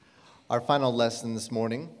Our final lesson this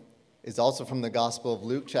morning is also from the Gospel of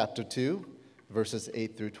Luke, chapter 2, verses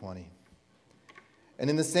 8 through 20. And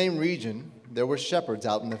in the same region, there were shepherds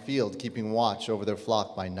out in the field, keeping watch over their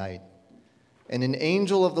flock by night. And an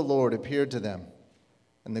angel of the Lord appeared to them,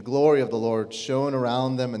 and the glory of the Lord shone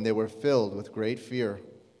around them, and they were filled with great fear.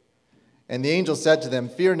 And the angel said to them,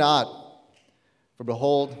 "Fear not, for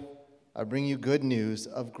behold, I bring you good news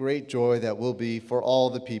of great joy that will be for all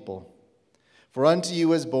the people. For unto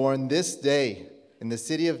you is born this day in the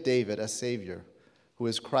city of David a Savior, who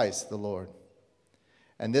is Christ the Lord.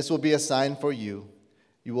 And this will be a sign for you.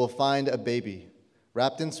 You will find a baby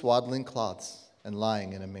wrapped in swaddling cloths and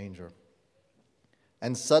lying in a manger."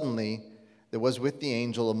 And suddenly there was with the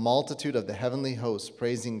angel a multitude of the heavenly hosts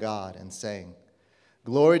praising God and saying,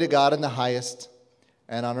 "Glory to God in the highest,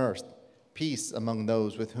 and on earth peace among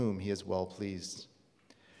those with whom he is well pleased."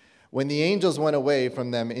 When the angels went away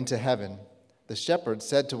from them into heaven, the shepherds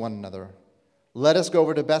said to one another, "Let us go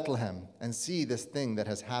over to Bethlehem and see this thing that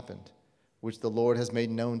has happened, which the Lord has made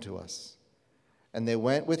known to us." And they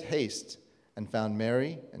went with haste and found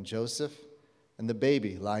Mary and Joseph and the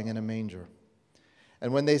baby lying in a manger.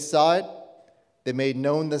 And when they saw it, they made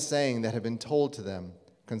known the saying that had been told to them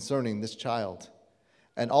concerning this child.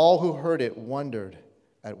 And all who heard it wondered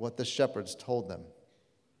at what the shepherds told them.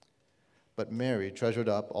 But Mary treasured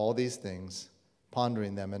up all these things,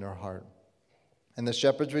 pondering them in her heart. And the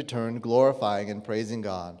shepherds returned, glorifying and praising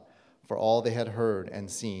God for all they had heard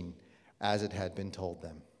and seen, as it had been told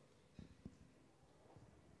them.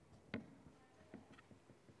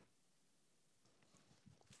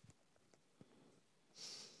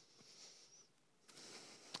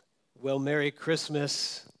 Well, Merry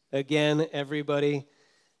Christmas again, everybody.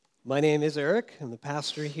 My name is Eric. I'm the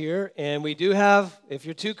pastor here. And we do have, if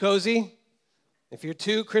you're too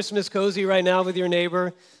Christmas cozy right now with your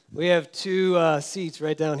neighbor, we have two seats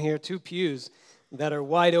right down here, two pews that are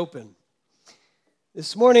wide open.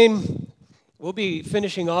 This morning, we'll be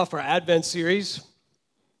finishing off our Advent series.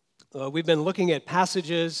 We've been looking at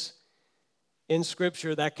passages in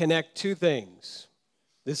Scripture that connect two things: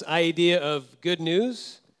 this idea of good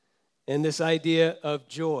news and this idea of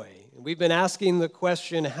joy. We've been asking the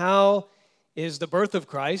question, how is the birth of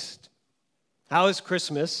Christ, how is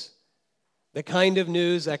Christmas, the kind of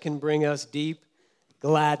news that can bring us deep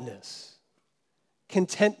gladness,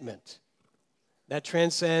 contentment that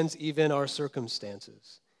transcends even our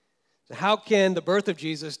circumstances? So how can the birth of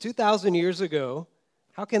Jesus 2,000 years ago,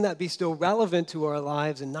 how can that be still relevant to our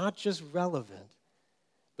lives, and not just relevant,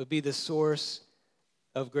 but be the source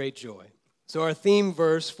of great joy? So our theme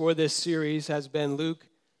verse for this series has been Luke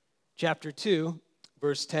chapter 2,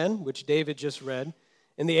 verse 10, which David just read.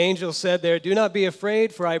 And the angel said there, "Do not be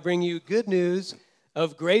afraid, for I bring you good news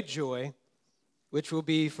of great joy, which will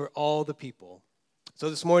be for all the people." So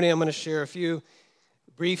this morning I'm going to share a few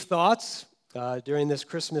brief thoughts during this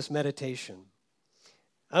Christmas meditation.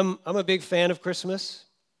 I'm a big fan of Christmas.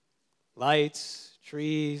 Lights,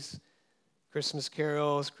 trees, Christmas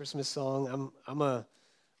carols, Christmas song. I'm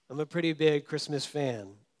a pretty big Christmas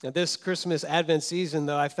fan. Now, this Christmas Advent season,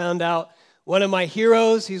 though, I found out one of my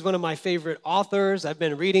heroes, he's one of my favorite authors. I've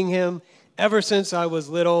been reading him ever since I was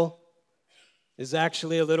little, is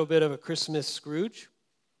actually a little bit of a Christmas Scrooge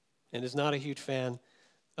and is not a huge fan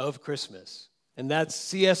of Christmas. And that's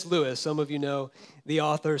C.S. Lewis. Some of you know the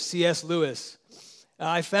author C.S. Lewis.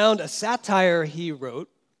 I found a satire he wrote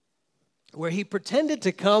where he pretended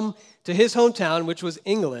to come to his hometown, which was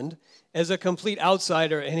England, as a complete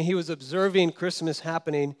outsider, and he was observing Christmas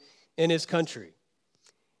happening in his country.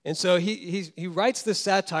 And so he writes this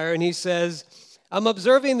satire, and he says, "I'm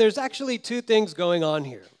observing there's actually two things going on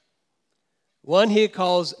here. One he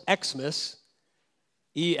calls Xmas,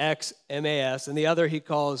 E-X-M-A-S, and the other he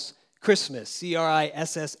calls Christmas,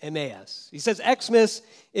 C-R-I-S-S-M-A-S. He says Xmas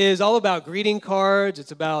is all about greeting cards,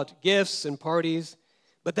 it's about gifts and parties,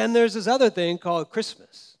 but then there's this other thing called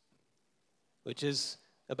Christmas, which is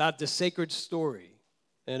about the sacred story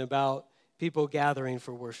and about people gathering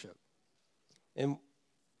for worship." And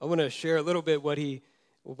I want to share a little bit what he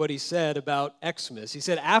said about Xmas. He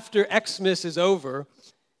said, "After Xmas is over,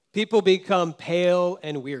 people become pale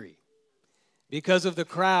and weary because of the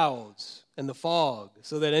crowds and the fog,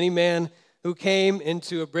 so that any man who came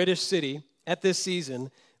into a British city at this season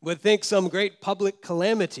would think some great public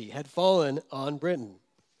calamity had fallen on Britain.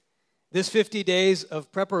 This 50 days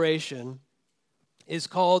of preparation is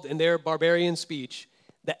called, in their barbarian speech,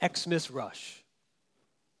 the Xmas rush."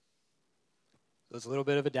 So it's a little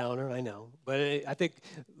bit of a downer, I know. But I think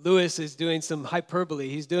Lewis is doing some hyperbole.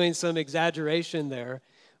 He's doing some exaggeration there,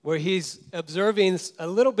 where he's observing a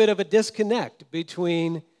little bit of a disconnect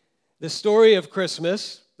between the story of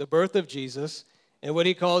Christmas, the birth of Jesus, and what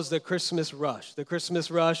he calls the Christmas rush. The Christmas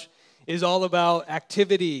rush is all about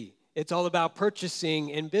activity. It's all about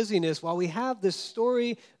purchasing and busyness, while we have this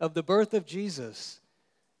story of the birth of Jesus,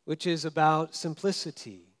 which is about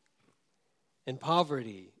simplicity and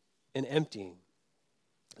poverty and emptying.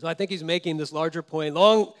 So I think he's making this larger point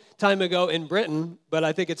long time ago in Britain, but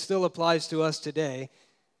I think it still applies to us today,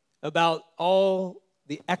 about all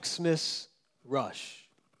the Xmas rush.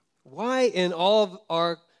 Why in all of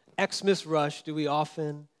our Xmas rush do we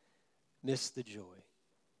often miss the joy?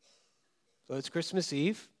 So it's Christmas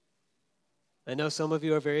Eve. I know some of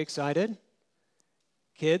you are very excited.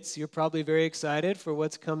 Kids, you're probably very excited for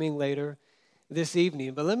what's coming later this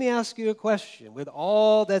evening. But let me ask you a question. With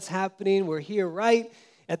all that's happening, we're here right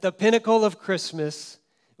at the pinnacle of Christmas.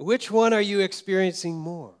 Which one are you experiencing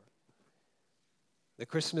more? The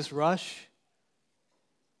Christmas rush,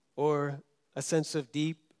 or a sense of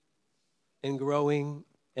deep and growing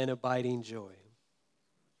and abiding joy?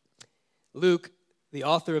 Luke, the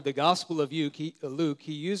author of the Gospel of Luke,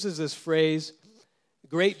 he uses this phrase,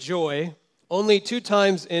 great joy, only 2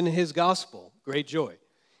 times in his Gospel, great joy.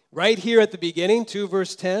 Right here at the beginning, 2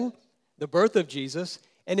 verse 10, the birth of Jesus,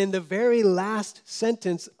 and in the very last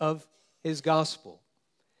sentence of his Gospel.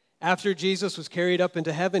 After Jesus was carried up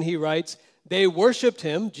into heaven, he writes, they worshiped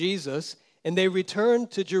him, Jesus, and they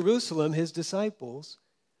returned to Jerusalem, his disciples,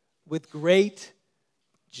 with great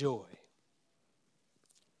joy.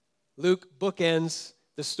 Luke bookends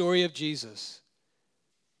the story of Jesus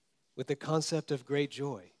with the concept of great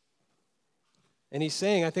joy. And he's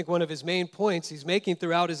saying, I think one of his main points he's making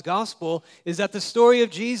throughout his gospel is that the story of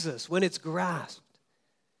Jesus, when it's grasped,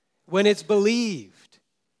 when it's believed,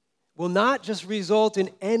 will not just result in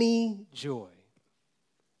any joy,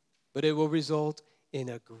 but it will result in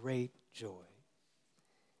a great joy.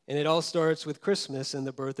 And it all starts with Christmas and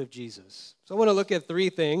the birth of Jesus. So I want to look at 3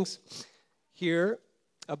 things here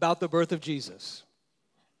about the birth of Jesus.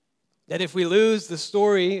 That if we lose the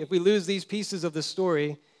story, if we lose these pieces of the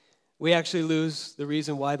story, we actually lose the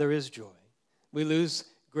reason why there is joy. We lose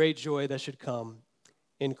great joy that should come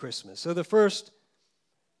in Christmas. So the first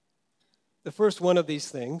one of these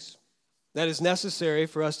things that is necessary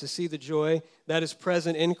for us to see the joy that is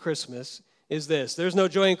present in Christmas is this. There's no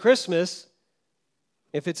joy in Christmas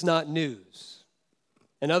if it's not news.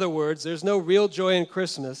 In other words, there's no real joy in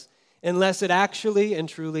Christmas unless it actually and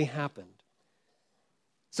truly happened.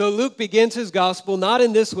 So Luke begins his gospel not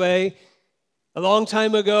in this way, a long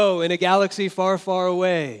time ago in a galaxy far, far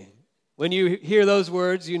away. When you hear those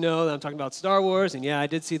words, you know that I'm talking about Star Wars, and yeah, I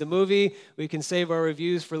did see the movie. We can save our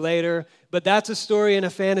reviews for later, but that's a story in a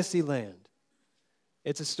fantasy land.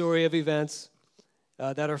 It's a story of events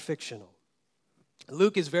that are fictional.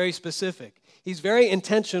 Luke is very specific. He's very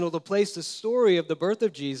intentional to place the story of the birth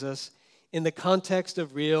of Jesus in the context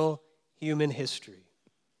of real human history.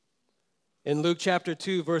 In Luke chapter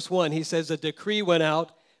 2, verse 1, he says, a decree went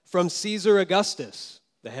out from Caesar Augustus,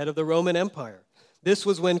 the head of the Roman Empire. This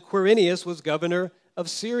was when Quirinius was governor of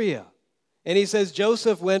Syria. And he says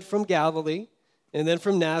Joseph went from Galilee and then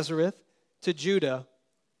from Nazareth to Judah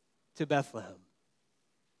to Bethlehem.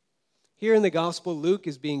 Here in the gospel, Luke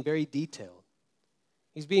is being very detailed.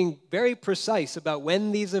 He's being very precise about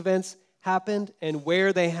when these events happened and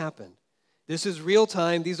where they happened. This is real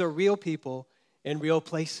time. These are real people and real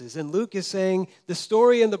places. And Luke is saying the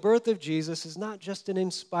story and the birth of Jesus is not just an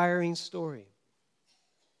inspiring story.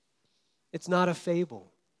 It's not a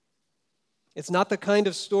fable. It's not the kind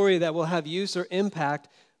of story that will have use or impact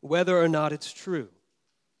whether or not it's true.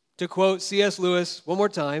 To quote C.S. Lewis one more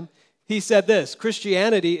time, he said this,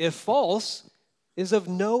 Christianity, if false, is of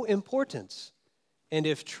no importance, and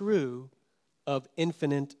if true, of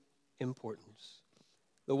infinite importance.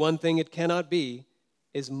 The one thing it cannot be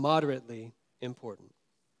is moderately important.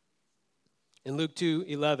 In Luke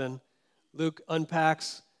 2:11, Luke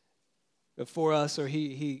unpacks for us, or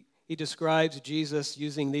he describes Jesus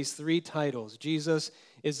using these 3 titles. Jesus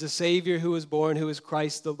is the Savior who was born, who is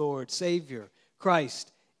Christ the Lord. Savior,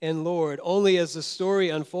 Christ, and Lord. Only as the story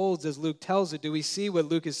unfolds, as Luke tells it, do we see what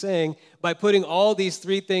Luke is saying by putting all these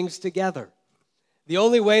 3 things together. The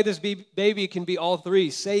only way this baby can be all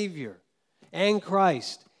 3, Savior and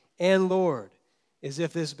Christ and Lord, is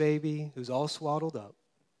if this baby, who's all swaddled up,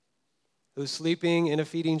 who's sleeping in a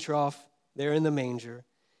feeding trough there in the manger,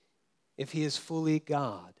 if he is fully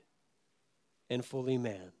God and fully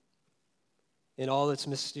man in all its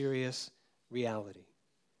mysterious reality.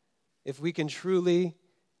 If we can truly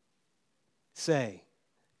say,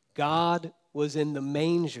 God was in the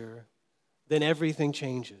manger, then everything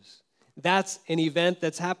changes. That's an event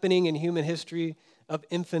that's happening in human history of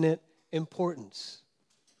infinite importance.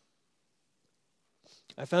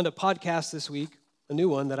 I found a podcast this week, a new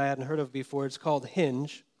one that I hadn't heard of before. It's called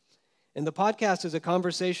Hinge. And the podcast is a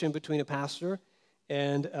conversation between a pastor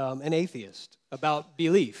and an atheist about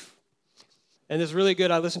belief. And it's really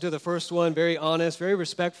good. I listened to the first one, very honest, very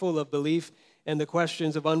respectful of belief and the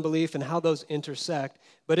questions of unbelief and how those intersect.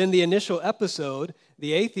 But in the initial episode,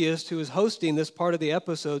 the atheist who was hosting this part of the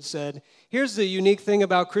episode said, here's the unique thing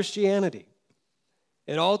about Christianity.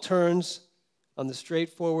 It all turns on the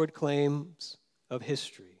straightforward claims of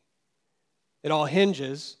history. It all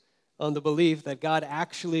hinges on the belief that God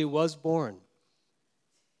actually was born,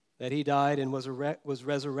 that he died and was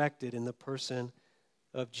resurrected in the person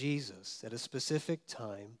of Jesus at a specific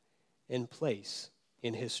time and place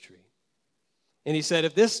in history. And he said,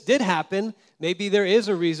 if this did happen, maybe there is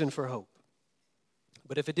a reason for hope.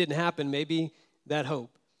 But if it didn't happen, maybe that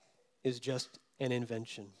hope is just an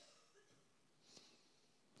invention.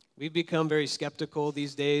 We've become very skeptical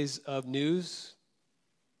these days of news.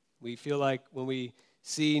 We feel like when we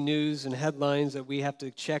see news and headlines that we have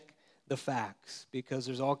to check the facts because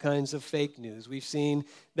there's all kinds of fake news. We've seen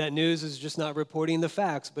that news is just not reporting the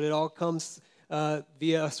facts, but it all comes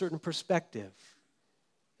via a certain perspective.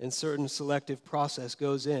 And certain selective process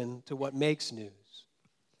goes into what makes news.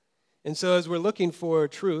 And so as we're looking for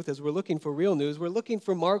truth, as we're looking for real news, we're looking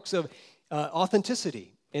for marks of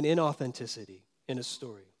authenticity and inauthenticity in a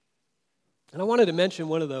story. And I wanted to mention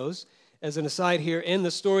one of those as an aside here in the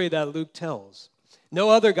story that Luke tells. No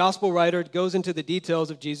other gospel writer goes into the details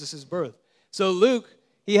of Jesus' birth. So Luke,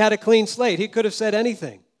 he had a clean slate. He could have said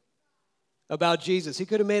anything about Jesus. He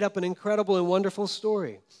could have made up an incredible and wonderful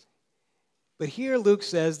story. But here Luke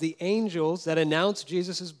says the angels that announced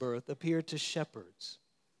Jesus' birth appeared to shepherds.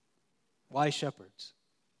 Why shepherds?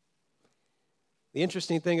 The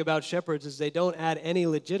interesting thing about shepherds is they don't add any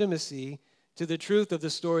legitimacy to the truth of the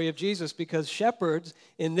story of Jesus, because shepherds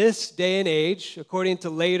in this day and age, according to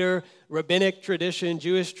later rabbinic tradition,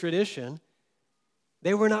 Jewish tradition,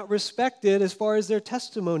 they were not respected as far as their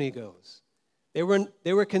testimony goes. They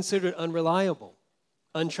were considered unreliable,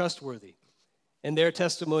 untrustworthy, and their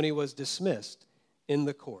testimony was dismissed in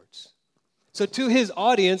the courts. So to his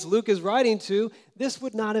audience, Luke is writing to, this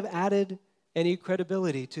would not have added any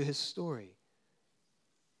credibility to his story.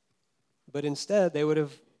 But instead, that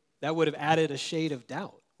would have added a shade of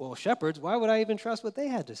doubt. Well, shepherds, why would I even trust what they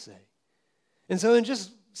had to say? And so in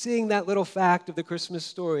just seeing that little fact of the Christmas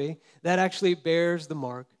story, that actually bears the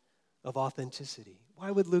mark of authenticity. Why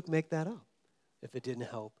would Luke make that up if it didn't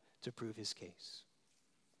help to prove his case?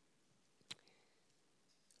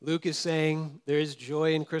 Luke is saying there is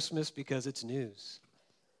joy in Christmas because it's news.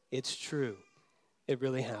 It's true. It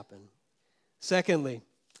really happened. Secondly,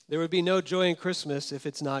 there would be no joy in Christmas if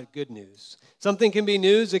it's not good news. Something can be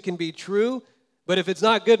news, it can be true, but if it's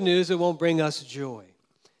not good news, it won't bring us joy.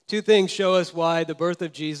 Two things show us why the birth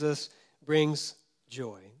of Jesus brings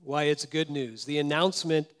joy, why it's good news. The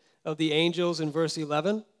announcement of the angels in verse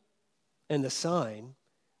 11 and the sign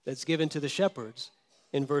that's given to the shepherds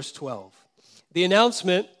in verse 12. The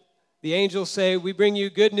announcement, the angels say, we bring you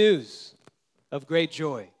good news of great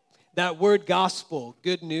joy. That word gospel,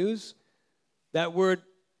 good news, that word,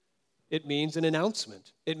 it means an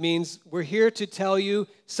announcement. It means we're here to tell you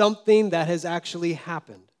something that has actually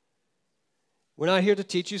happened. We're not here to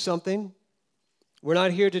teach you something. We're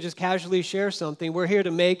not here to just casually share something. We're here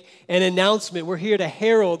to make an announcement. We're here to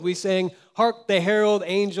herald. We sang, "Hark the herald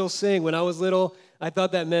angels sing." When I was little, I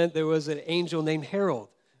thought that meant there was an angel named Harold.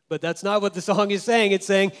 But that's not what the song is saying. It's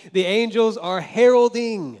saying the angels are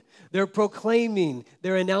heralding. They're proclaiming.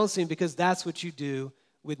 They're announcing, because that's what you do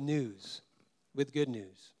with news, with good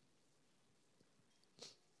news.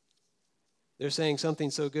 They're saying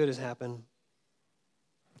something so good has happened.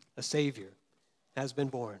 A Savior has been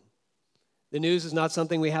born. The news is not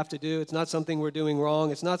something we have to do. It's not something we're doing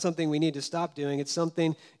wrong. It's not something we need to stop doing. It's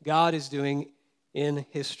something God is doing in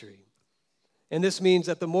history. And this means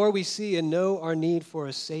that the more we see and know our need for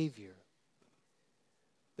a Savior,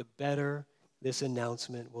 the better this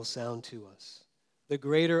announcement will sound to us. The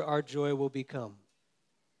greater our joy will become.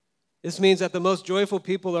 This means that the most joyful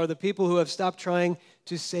people are the people who have stopped trying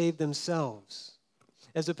to save themselves.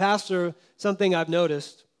 As a pastor, something I've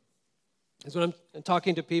noticed is when I'm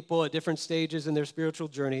talking to people at different stages in their spiritual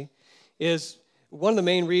journey is one of the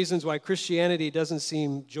main reasons why Christianity doesn't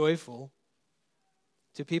seem joyful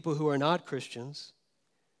to people who are not Christians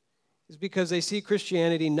is because they see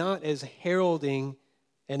Christianity not as heralding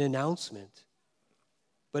an announcement,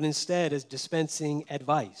 but instead as dispensing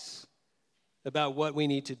advice about what we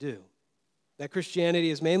need to do. That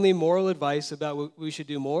Christianity is mainly moral advice about what we should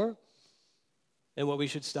do more and what we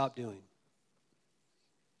should stop doing.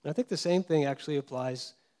 And I think the same thing actually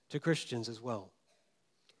applies to Christians as well.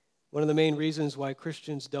 One of the main reasons why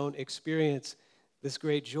Christians don't experience this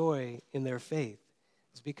great joy in their faith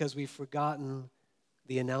is because we've forgotten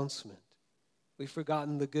the announcement. We've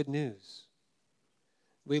forgotten the good news.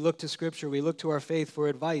 We look to Scripture, we look to our faith for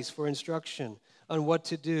advice, for instruction on what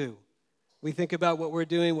to do. We think about what we're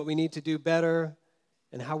doing, what we need to do better,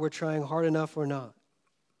 and how we're trying hard enough or not.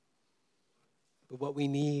 But what we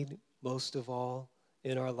need most of all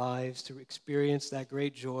in our lives to experience that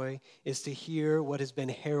great joy is to hear what has been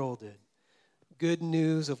heralded, good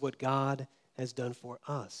news of what God has done for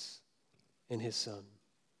us in His Son.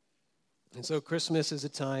 And so Christmas is a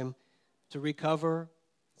time to recover.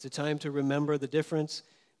 It's a time to remember the difference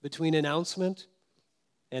between announcement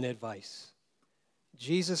and advice.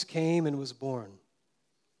 Jesus came and was born,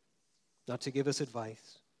 not to give us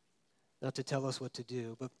advice, not to tell us what to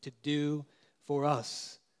do, but to do for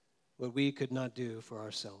us what we could not do for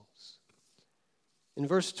ourselves. In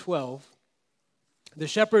verse 12, the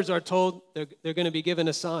shepherds are told they're going to be given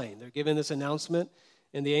a sign. They're given this announcement,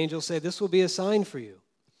 and the angels say, "This will be a sign for you."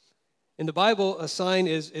 In the Bible, a sign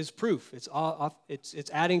is proof. It's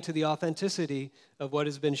adding to the authenticity of what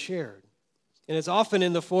has been shared. And it's often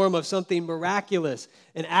in the form of something miraculous,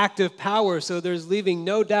 an act of power, so there's leaving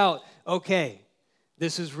no doubt, okay,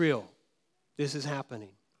 this is real. This is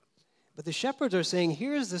happening. But the shepherds are saying,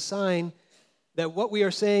 here's the sign that what we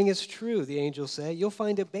are saying is true, the angels say. You'll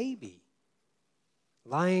find a baby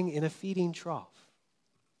lying in a feeding trough.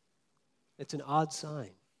 It's an odd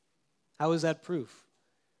sign. How is that proof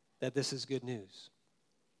that this is good news?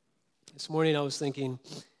 This morning I was thinking,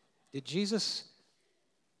 did Jesus,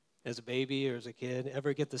 as a baby or as a kid,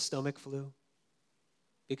 ever get the stomach flu?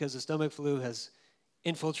 Because the stomach flu has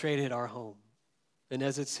infiltrated our home. And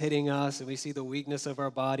as it's hitting us and we see the weakness of our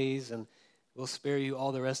bodies, and we'll spare you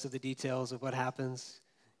all the rest of the details of what happens,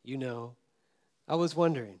 you know. I was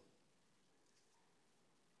wondering,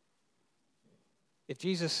 if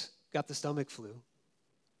Jesus got the stomach flu,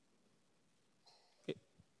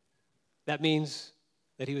 that means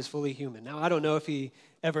that he was fully human. Now, I don't know if he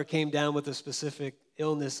ever came down with a specific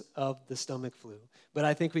illness of the stomach flu, but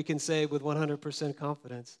I think we can say with 100%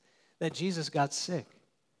 confidence that Jesus got sick,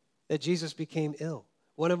 that Jesus became ill.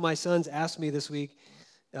 One of my sons asked me this week,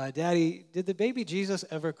 Daddy, did the baby Jesus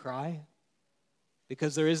ever cry?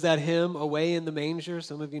 Because there is that hymn, Away in the Manger.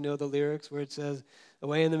 Some of you know the lyrics where it says,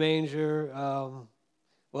 away in the manger.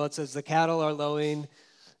 It says, the cattle are lowing,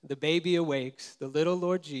 the baby awakes, the little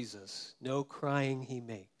Lord Jesus, no crying he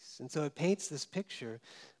makes. And so it paints this picture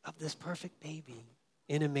of this perfect baby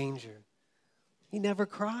in a manger. He never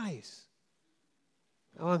cries.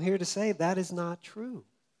 Oh, I'm here to say that is not true.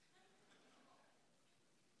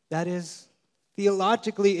 That is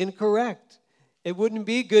theologically incorrect. It wouldn't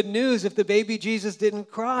be good news if the baby Jesus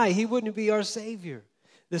didn't cry. He wouldn't be our Savior.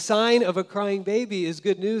 The sign of a crying baby is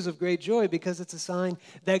good news of great joy because it's a sign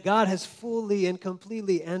that God has fully and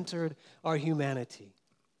completely entered our humanity.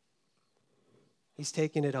 He's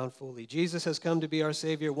taken it on fully. Jesus has come to be our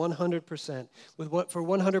Savior 100%. For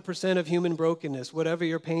 100% of human brokenness, whatever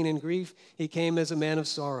your pain and grief, he came as a man of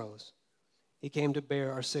sorrows. He came to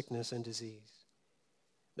bear our sickness and disease.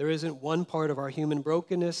 There isn't one part of our human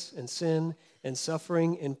brokenness and sin and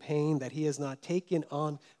suffering and pain that he has not taken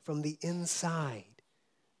on from the inside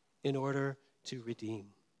in order to redeem.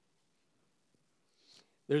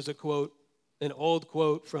 There's a quote, an old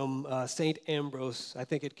quote from St. Ambrose. I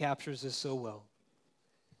think it captures this so well.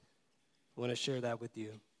 I want to share that with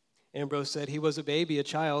you. Ambrose said, he was a baby, a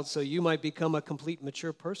child, so you might become a complete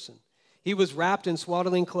mature person. He was wrapped in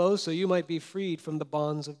swaddling clothes, so you might be freed from the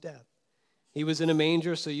bonds of death. He was in a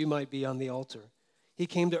manger, so you might be on the altar. He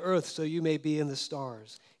came to earth, so you may be in the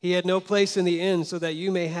stars. He had no place in the inn, so that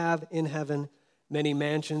you may have in heaven many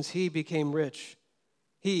mansions. He became rich.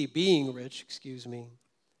 He, being rich,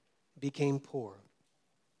 became poor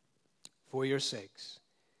for your sakes,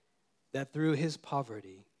 that through his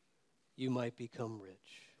poverty you might become rich.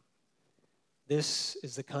 This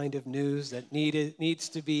is the kind of news that needs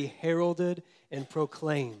to be heralded and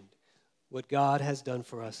proclaimed, what God has done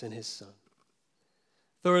for us in his Son.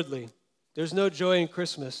 Thirdly, there's no joy in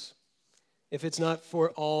Christmas if it's not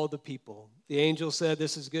for all the people. The angel said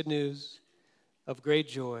this is good news of great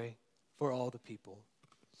joy for all the people.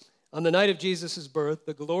 On the night of Jesus' birth,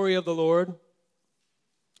 the glory of the Lord,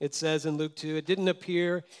 it says in Luke 2, it didn't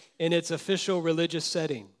appear in its official religious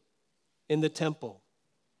setting, in the temple,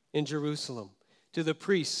 in Jerusalem, to the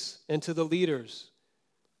priests and to the leaders.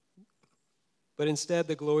 But instead,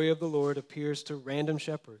 the glory of the Lord appears to random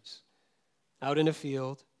shepherds out in a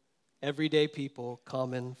field, everyday people,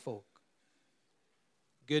 common folk.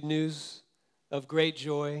 Good news of great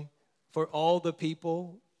joy for all the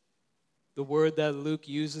people, The word that Luke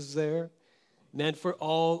uses there meant for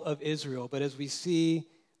all of Israel. But as we see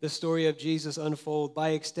the story of Jesus unfold, by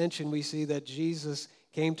extension, we see that Jesus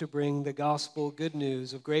came to bring the gospel, good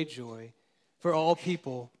news of great joy for all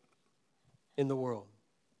people in the world.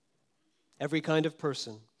 Every kind of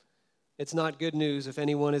person. It's not good news if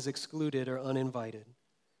anyone is excluded or uninvited.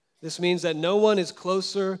 This means that no one is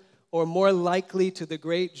closer or more likely to the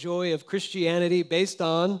great joy of Christianity based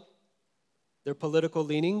on their political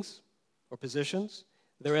leanings or positions,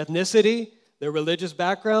 their ethnicity, their religious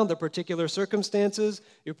background, their particular circumstances,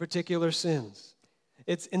 your particular sins.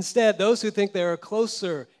 It's instead those who think they are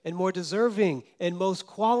closer and more deserving and most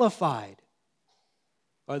qualified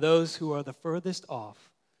are those who are the furthest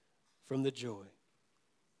off from the joy.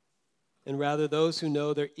 And rather those who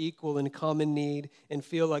know their equal and common need and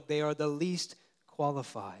feel like they are the least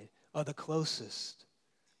qualified are the closest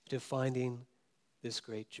to finding this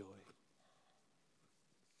great joy.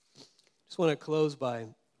 Just want to close by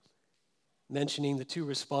mentioning the two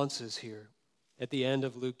responses here at the end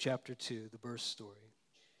of Luke chapter 2, the birth story.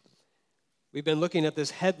 We've been looking at this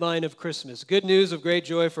headline of Christmas, good news of great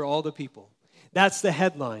joy for all the people. That's the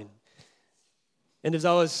headline. And as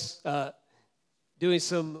I was doing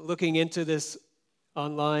some looking into this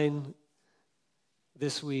online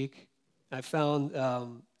this week, I found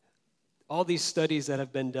all these studies that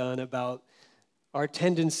have been done about our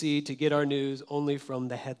tendency to get our news only from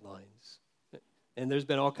the headlines. And there's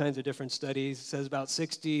been all kinds of different studies. It says about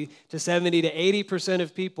 60 to 70 to 80%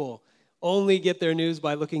 of people only get their news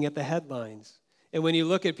by looking at the headlines. And when you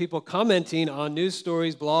look at people commenting on news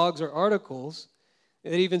stories, blogs, or articles,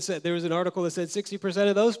 it even said, there was an article that said 60%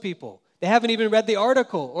 of those people, they haven't even read the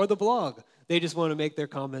article or the blog. They just want to make their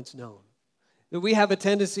comments known. We have a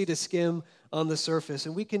tendency to skim on the surface,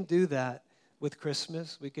 and we can do that with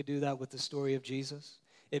Christmas. We could do that with the story of Jesus.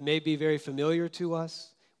 It may be very familiar to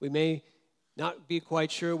us. We may not be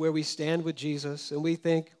quite sure where we stand with Jesus, and we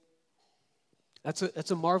think,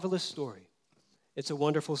 that's a marvelous story. It's a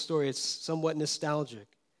wonderful story. It's somewhat nostalgic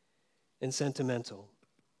and sentimental.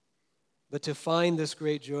 But to find this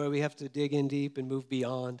great joy, we have to dig in deep and move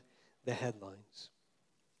beyond the headlines.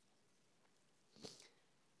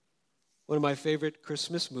 One of my favorite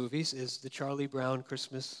Christmas movies is the Charlie Brown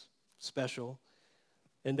Christmas special.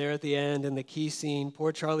 And there at the end, in the key scene,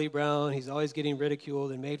 poor Charlie Brown, he's always getting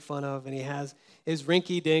ridiculed and made fun of, and he has his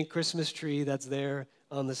rinky-dink Christmas tree that's there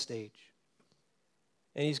on the stage.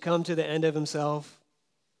 And he's come to the end of himself.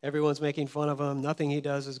 Everyone's making fun of him. Nothing he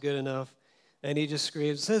does is good enough. And he just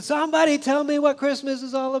screams, says, "Somebody tell me what Christmas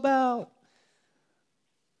is all about."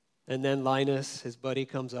 And then Linus, his buddy,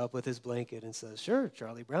 comes up with his blanket and says, "Sure,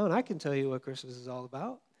 Charlie Brown, I can tell you what Christmas is all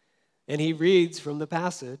about." And he reads from the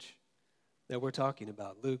passage that we're talking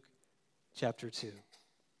about, Luke chapter 2.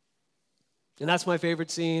 And that's my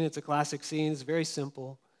favorite scene. It's a classic scene. It's very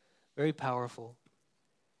simple, very powerful.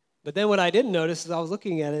 But then what I didn't notice as I was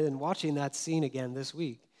looking at it and watching that scene again this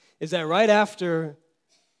week is that right after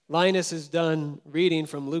Linus is done reading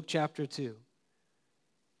from Luke chapter 2,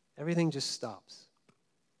 everything just stops.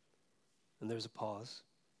 And there's a pause.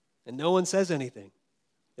 And no one says anything.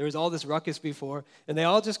 There was all this ruckus before, and they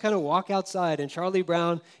all just kind of walk outside. And Charlie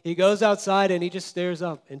Brown, he goes outside and he just stares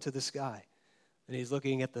up into the sky. And he's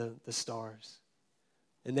looking at the stars.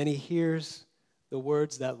 And then he hears the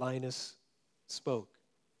words that Linus spoke.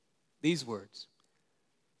 These words.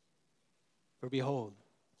 "For behold,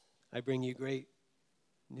 I bring you great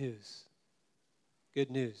news, good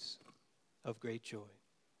news of great joy."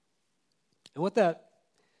 And what that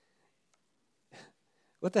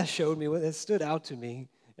showed me, what it stood out to me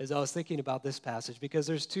as I was thinking about this passage, because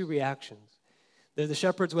there's two reactions. The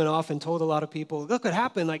shepherds went off and told a lot of people, look what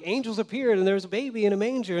happened, like angels appeared and there was a baby in a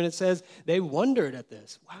manger, and it says they wondered at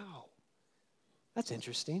this. Wow, that's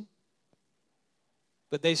interesting.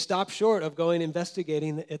 But they stopped short of going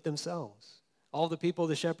investigating it themselves. All the people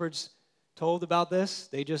the shepherds told about this,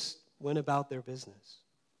 they just went about their business.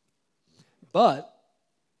 But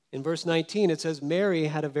in verse 19, it says Mary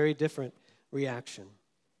had a very different reaction.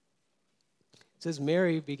 It says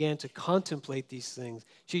Mary began to contemplate these things.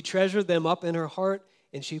 She treasured them up in her heart,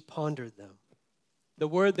 and she pondered them. The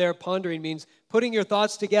word there, pondering, means putting your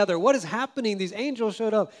thoughts together. What is happening? These angels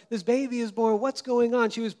showed up. This baby is born. What's going on?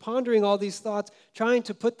 She was pondering all these thoughts, trying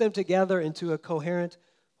to put them together into a coherent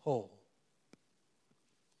whole.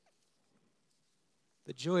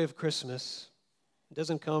 The joy of Christmas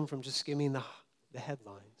doesn't come from just skimming the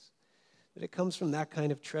headlines, but it comes from that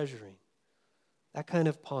kind of treasuring, that kind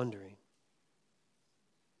of pondering.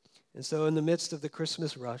 And so in the midst of the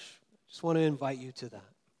Christmas rush, I just want to invite you to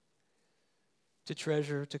that. To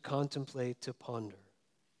treasure, to contemplate, to ponder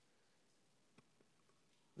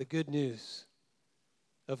the good news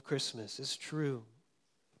of Christmas is true,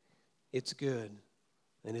 it's good,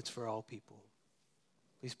 and it's for all people.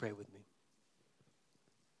 Please pray with me.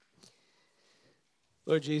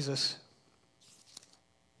 Lord Jesus,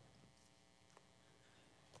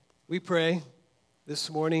 we pray this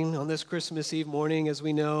morning, on this Christmas Eve morning, as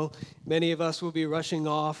we know, many of us will be rushing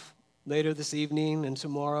off later this evening and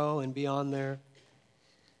tomorrow and beyond there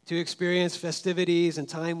to experience festivities and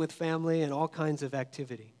time with family and all kinds of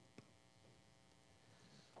activity.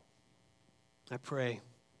 I pray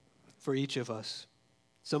for each of us.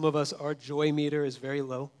 Some of us, our joy meter is very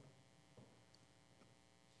low.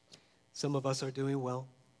 Some of us are doing well,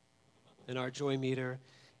 and our joy meter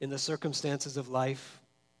in the circumstances of life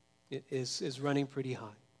is running pretty high.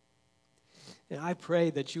 And I pray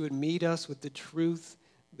that you would meet us with the truth,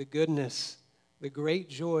 the goodness, the great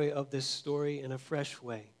joy of this story in a fresh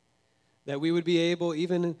way. That we would be able,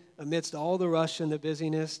 even amidst all the rush and the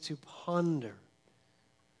busyness, to ponder,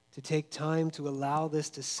 to take time to allow this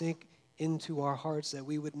to sink into our hearts, that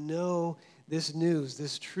we would know this news,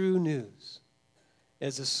 this true news,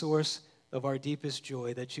 as a source of our deepest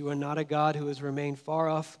joy, that you are not a God who has remained far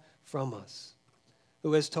off from us,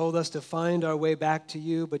 who has told us to find our way back to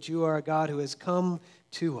you, but you are a God who has come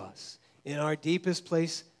to us in our deepest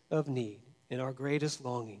place of need, in our greatest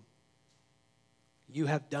longing. You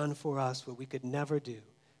have done for us what we could never do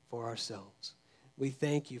for ourselves. We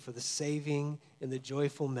thank you for the saving and the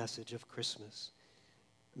joyful message of Christmas.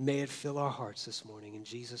 May it fill our hearts this morning. In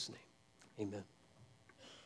Jesus' name, amen.